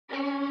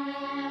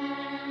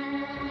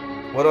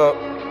What up?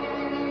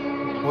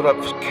 What up,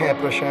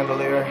 Camper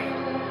Chandelier,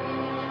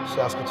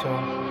 Saskatoon?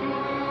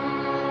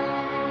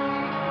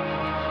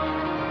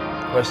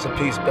 Rest in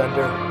peace,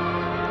 Bender.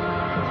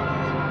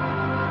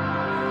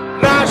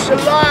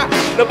 Nonchalant,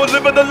 never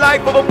living the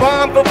life of a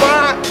bomb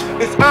vivant.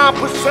 It's en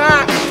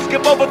passant,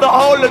 skip over the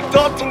whole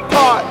adulting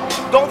part.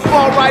 Don't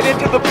fall right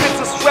into the pits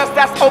of stress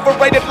that's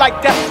overrated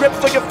like death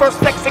grips or your first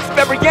sex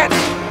experience.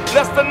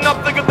 Less than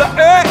nothing of the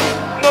earth,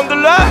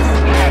 nonetheless.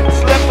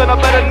 Slept on a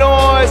better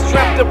noise,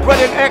 trapped in bread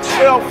and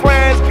ex-trail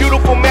friends.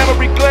 Beautiful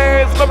memory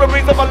glands,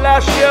 memories of our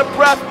last shared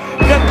breath.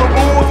 Met the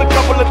rules a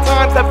couple of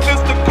times, have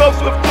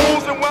fisticuffs with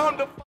fools and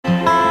wound up.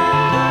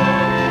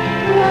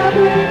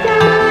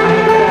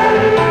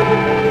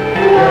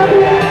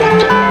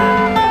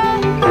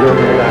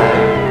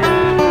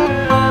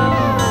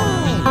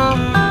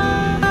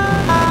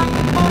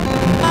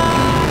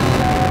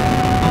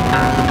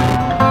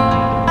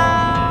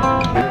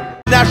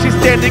 Now she's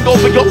standing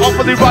over your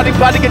awfully rotting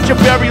body. Get your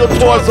burial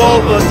tours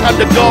over. Time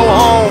to go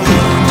home.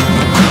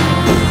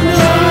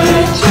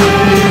 Night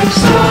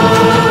takes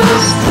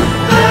us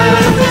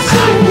every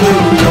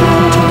single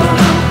night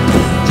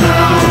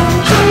down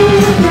to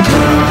the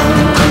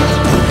ground.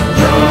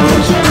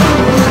 Don't you know?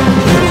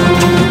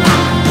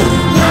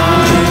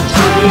 Night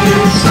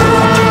takes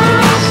us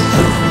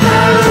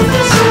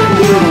every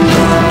single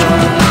night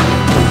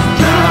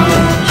down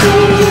to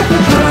the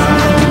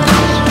ground.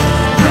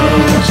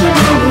 Don't you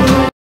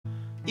know?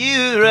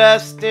 You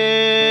rest in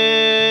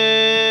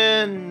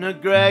a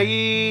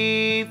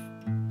grave,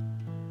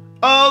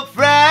 oh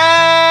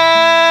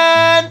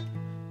friend,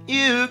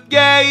 you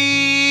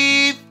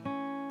gave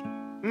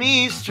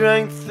me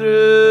strength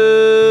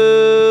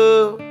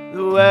through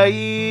the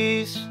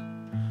ways.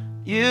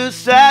 You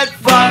said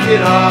fuck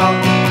it all,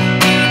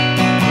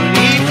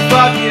 please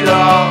fuck it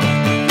all,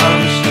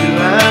 comes to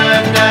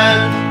an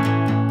end.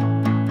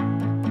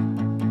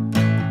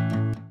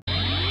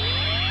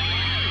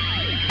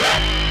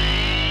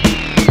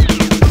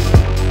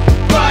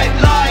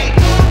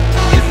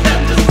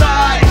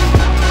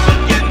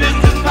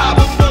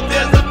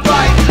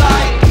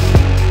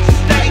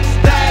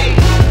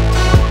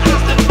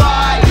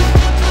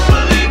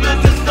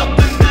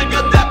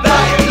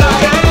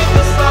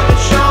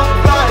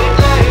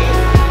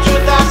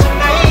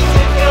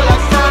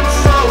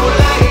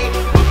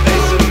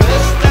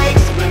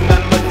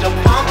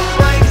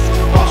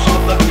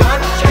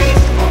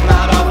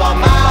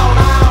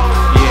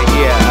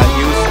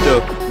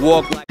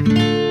 Walk like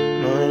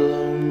my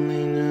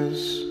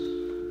loneliness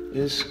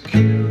is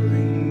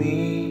killing me.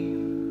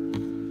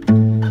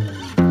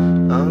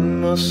 I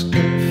must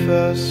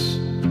confess,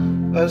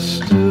 I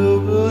still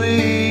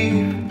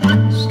believe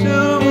when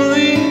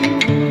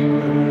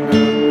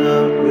I'm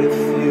not with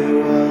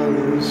you, I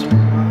lose my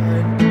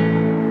mind.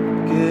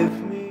 Give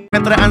me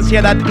entre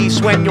ansiedad y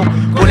sueño,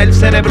 con el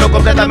cerebro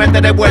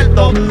completamente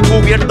revuelto,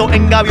 cubierto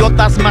en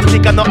gaviotas,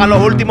 masticando a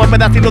los últimos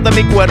pedacitos de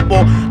mi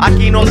cuerpo.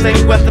 Aquí no se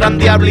encuentran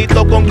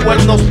diablitos con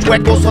cuernos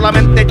chuecos,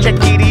 solamente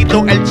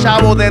Chequirito, el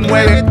chavo de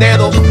 9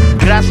 dedos.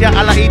 Gracias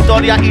a la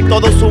historia y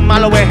todos sus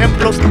malos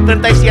ejemplos,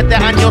 37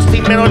 años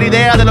sin menor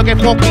idea de lo que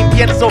fucking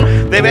pienso.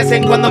 De vez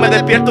en cuando me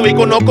despierto y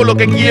conozco lo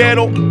que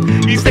quiero,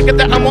 y sé que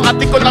te amo a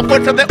ti con la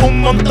fuerza de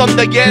un montón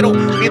de hierro.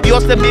 Mi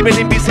Dios se vive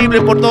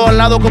invisible por todos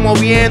lados como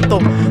viento.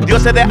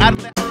 Dios es de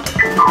arte.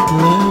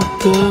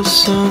 Let the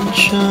sun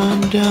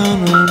shine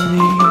down on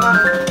me.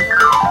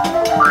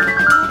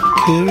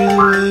 Carry the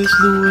weight of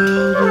the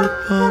world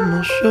upon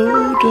my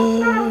shoulder.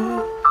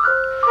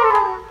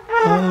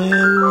 All I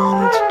ever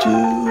wanted to do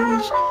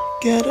was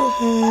get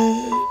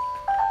ahead.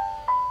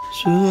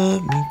 So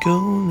let me go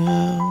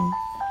now.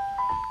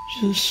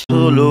 Just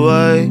pull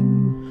away.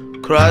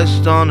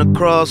 Christ on the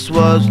cross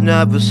was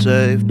never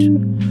saved.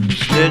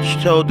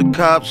 Stitch told the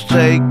cops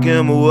take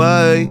him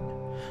away.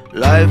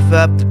 Life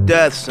after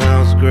death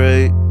sounds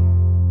great.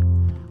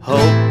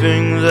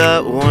 Hoping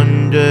that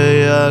one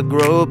day I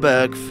grow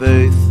back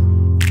faith.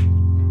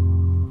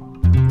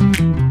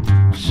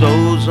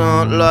 Souls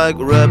aren't like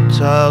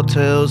reptile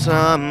tails,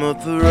 I'm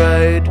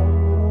afraid.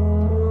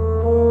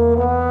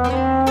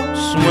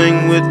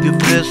 Swing with your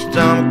fist,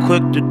 I'm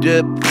quick to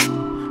dip.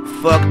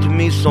 Fucked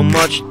me so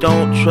much,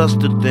 don't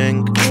trust a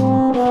thing.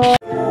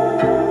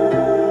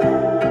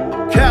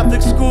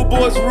 Catholic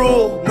schoolboys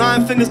rule,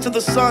 9 fingers to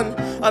the sun.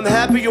 I'm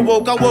happy you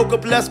woke, I woke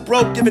up less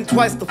broke, giving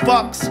twice the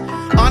fucks.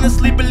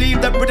 Honestly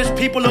believe that British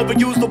people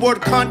overuse the word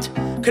cunt.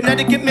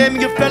 Connecticut made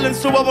me a felon,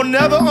 so I will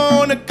never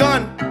own a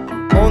gun.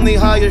 Only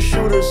hire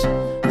shooters,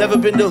 never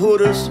been to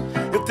Hooters.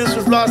 If this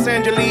was Los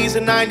Angeles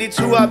in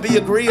 92, I'd be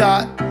a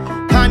griot.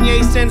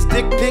 Kanye sends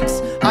dick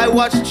pics, I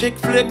watch chick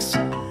flicks.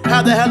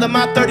 How the hell am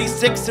I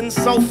 36 and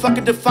so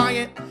fucking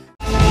defiant?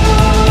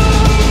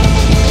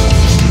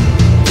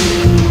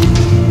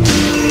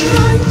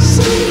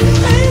 See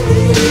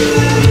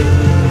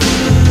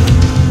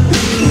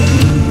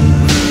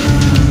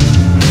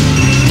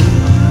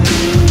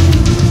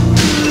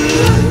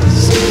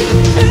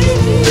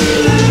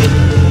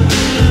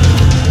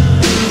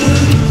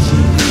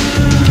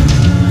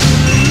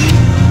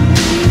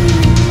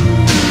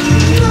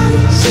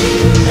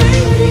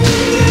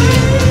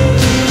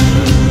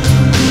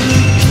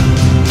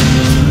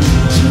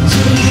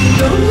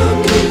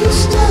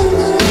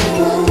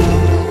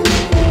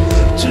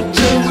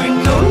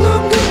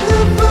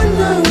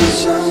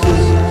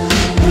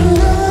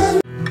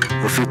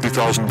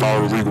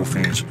 $50,000 legal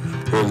fees,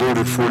 or a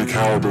loaded .40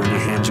 caliber in the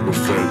hands of a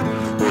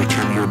Fed, or a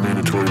 10-year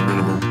mandatory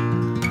minimum.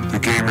 The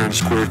game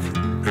ends quick,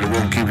 and it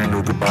won't give you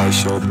no goodbye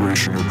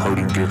celebration or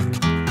parting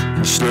gift.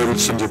 Instead, it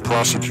sends a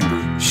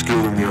prosecutor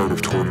skilled in the art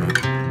of torment.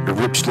 It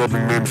rips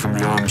loving men from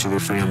the arms of their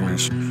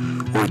families,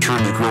 or it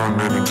turns grown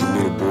men into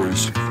little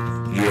boys.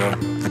 Yeah,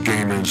 the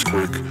game ends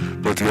quick,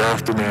 but the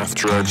aftermath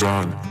drags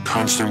on,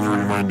 constantly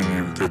reminding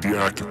you that the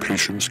act of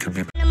patience can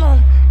be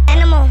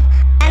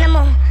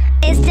Animal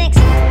instincts.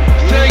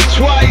 Think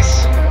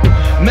twice,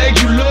 make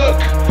you look.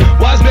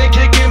 Wise men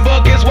kicking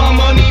buckets while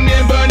money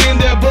men burning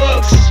their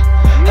books.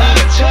 Out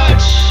of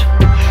touch,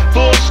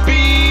 full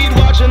speed.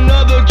 Watch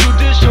another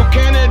judicial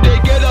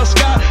candidate get a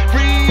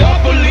scot-free.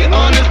 Awfully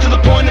honest to the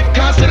point of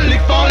constantly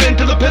falling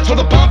to the pits for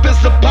the pompous,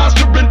 the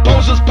posturing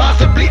poses.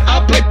 Possibly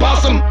I'll play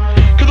possum.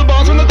 Cause the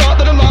balls from the thought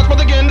that I lost,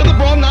 but again to the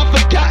brawl not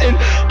forgotten.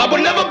 I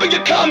will never be a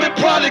common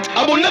product.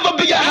 I will never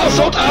be a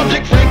household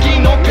object. Frankie,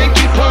 no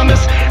pinky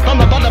promise. From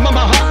my bottom of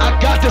my heart, I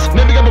got this.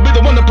 Maybe I will be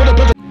the one to put a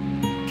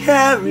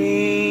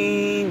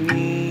Carry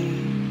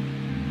me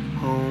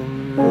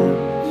home.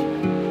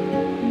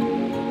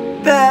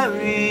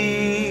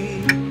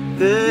 Bury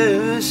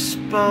this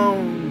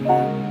bone.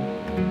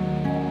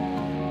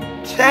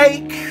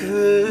 Take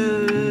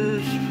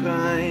this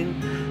fine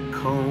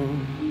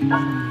comb.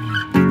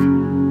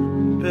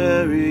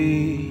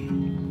 Bury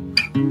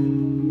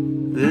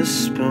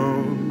this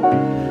bone.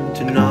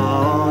 To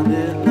gnaw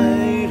it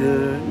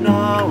later.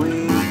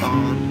 Gnawing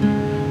on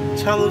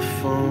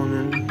telephone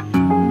and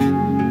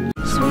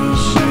sweet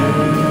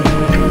shade.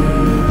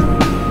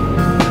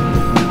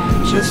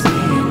 Just me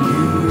and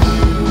you.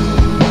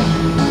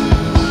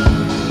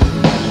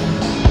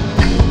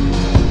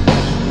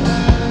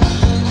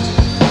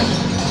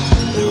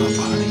 There are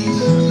bodies,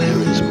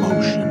 there is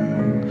motion,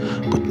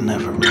 but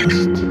never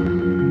rest.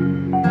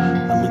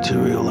 The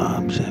material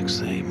objects,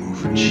 they move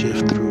and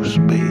shift through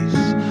space,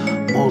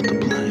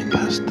 multiplying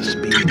past the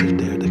speed of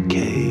their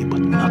decay, but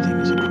nothing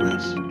is at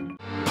rest.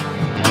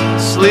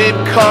 Sleep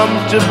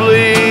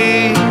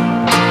comfortably.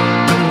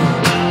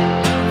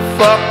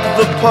 Fuck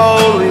the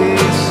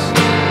police.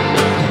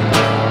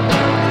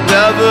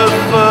 Never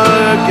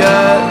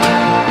forget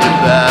the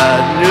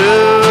bad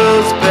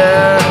news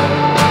bear.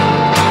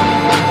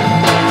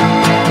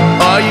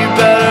 Are you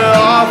better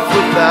off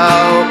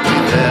without me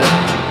there?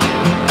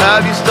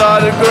 Have you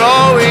started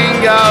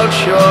growing out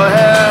your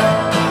hair?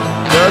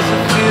 Does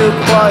it feel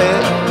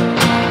quiet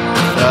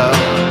without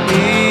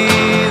me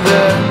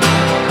there?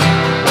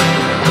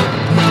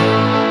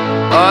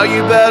 Are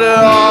you better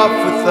off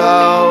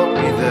without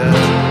me there?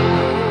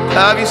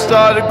 Have you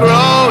started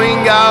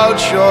growing out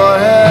your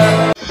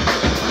hair?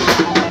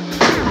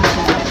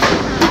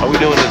 All we're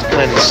doing is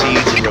planting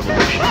seeds in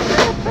revolution.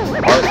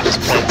 Art just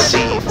plants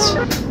seeds. I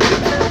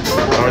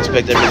don't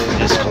expect everything to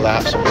just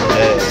collapse in one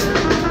day.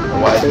 A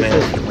wise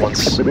man once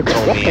told me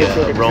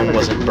Rome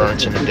wasn't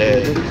burnt in a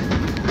day.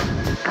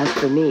 As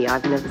for me,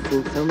 I've never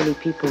seen so many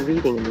people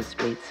reading in the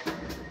streets.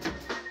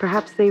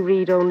 Perhaps they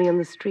read only on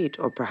the street,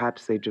 or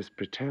perhaps they just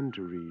pretend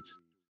to read.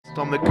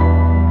 Stomach,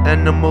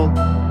 animal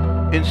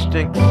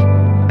instincts,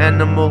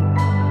 animal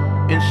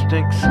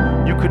instincts.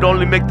 You could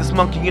only make this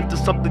monkey into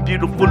something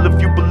beautiful if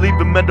you believe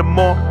in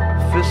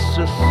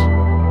metamorphosis.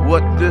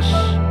 What this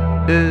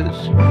is,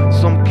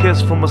 some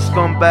kiss from a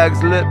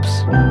scumbag's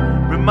lips.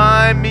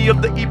 Remind me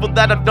of the evil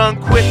that I've done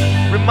quick.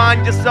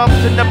 Remind yourself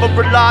to never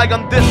rely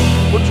on this.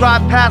 We'll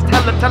drive past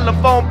hella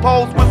telephone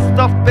poles with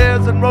stuffed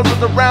bears and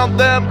roses around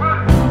them.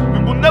 We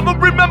will never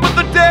remember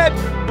the dead.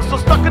 We're so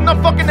stuck in our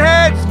fucking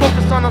heads.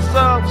 Focus on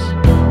ourselves.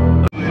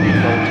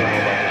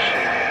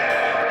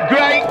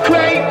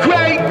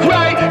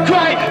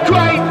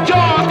 great,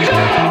 dark,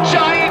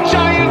 giant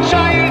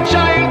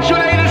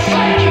traitors.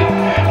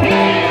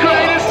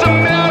 Greatest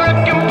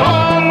American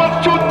poem of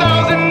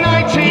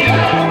 2019.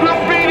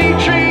 Graffiti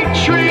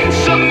treat,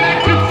 some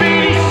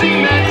graffiti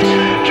cement.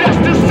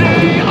 Dressed to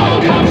say all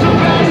cops are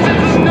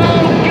bastards, no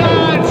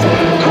guns.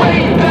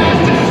 Great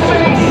bastard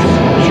face,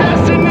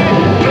 dressing in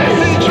piss.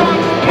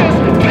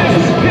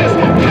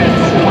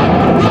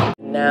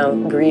 Now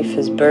grief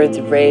has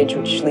birthed rage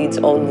which leads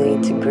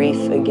only to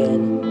grief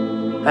again.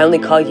 I only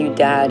call you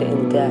Dad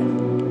in death.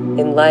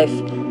 In life,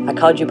 I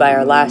called you by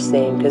our last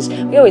name because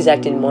we always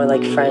acted more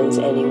like friends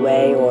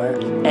anyway, or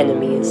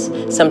enemies.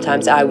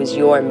 Sometimes I was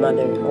your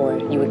mother, or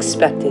you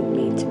expected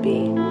me to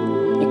be.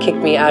 You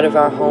kicked me out of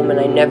our home and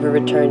I never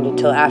returned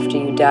until after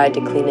you died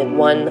to clean it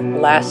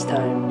one last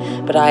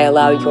time. But I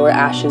allow your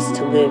ashes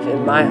to live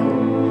in my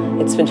home.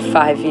 It's been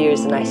 5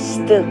 years and I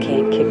still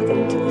can't kick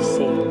them to the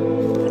sea.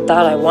 I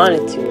thought I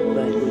wanted to,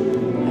 but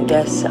I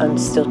guess I'm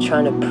still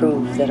trying to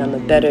prove that I'm a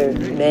better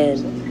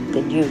man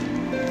than you.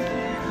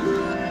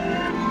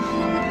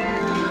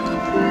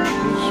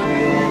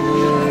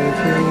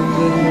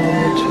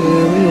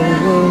 Material